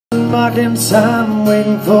marking time,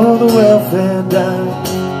 waiting for the welfare dime,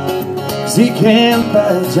 'cause he can't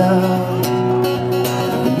buy a job.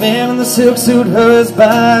 The man in the silk suit hurries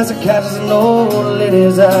by as he catches an old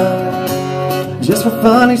lady's eye. Just for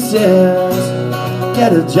fun he says,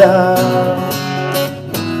 get a job.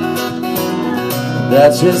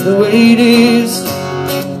 That's just the way it is.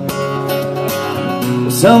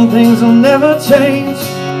 Some things will never change.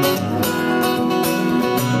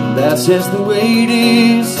 That's just the way it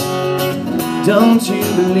is. Don't you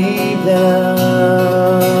believe that?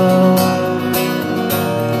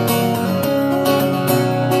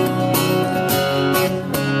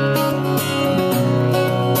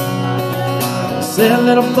 Said,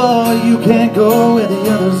 little boy, you can't go where the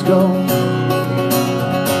others go,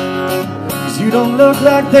 'cause you don't look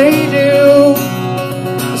like they do.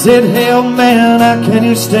 Said, hey old man, how can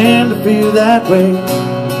you stand to feel that way?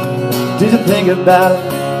 Did you think about it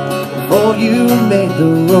before you made the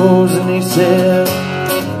rules? And he said,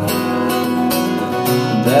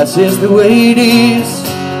 that's just the way it is.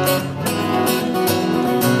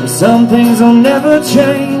 Some things will never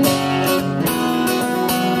change.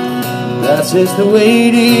 That's just the way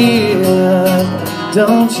it is.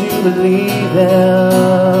 Don't you believe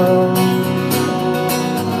that?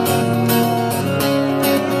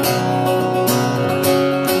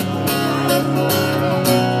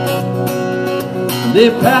 They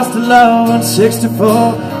passed a law in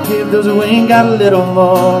 '64, give those who ain't got a little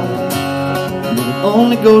more. You can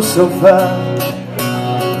only go so far,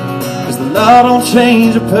 'cause the law don't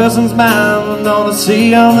change a person's mind. When all they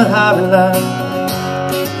see on the highway line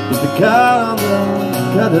is the car on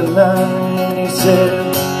the other line. He said,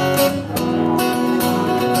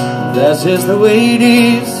 that's just the way it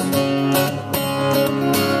is.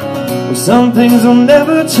 Well, some things will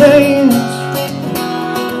never change.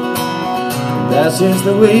 That's just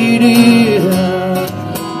the way it is.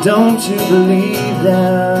 Don't you believe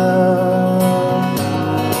that?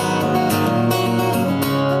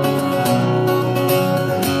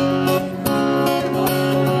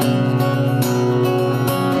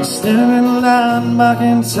 Standing in line,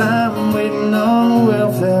 marking time, waiting on the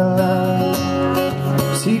welfare line,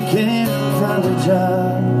 'cause he can't find a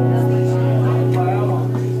job.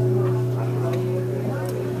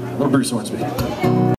 Little Bruce Hornsby.